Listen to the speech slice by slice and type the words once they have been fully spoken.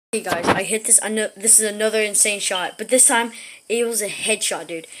Hey guys, I hit this. I know this is another insane shot, but this time it was a headshot,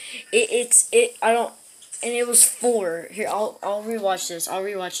 dude. I don't, and it was 4. Here, I'll rewatch this. I'll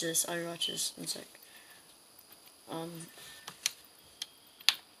rewatch this. One sec. One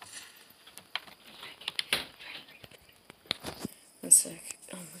sec.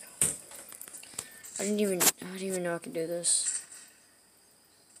 Oh my god. I didn't even know I could do this.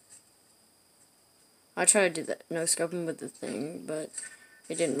 I tried to do that no scoping with the thing, but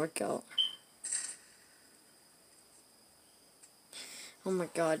it didn't work out. Oh my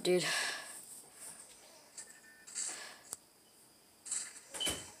god, dude.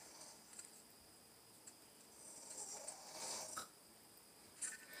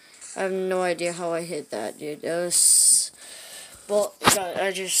 I have no idea how I hit that, dude. It was, well,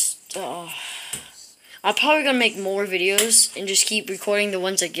 I just, I'm probably gonna make more videos and just keep recording the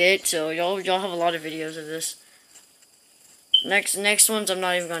ones I get. So y'all have a lot of videos of this. Next ones I'm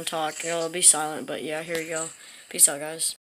not even gonna talk. It'll be silent. But yeah, here we go. Peace out, guys.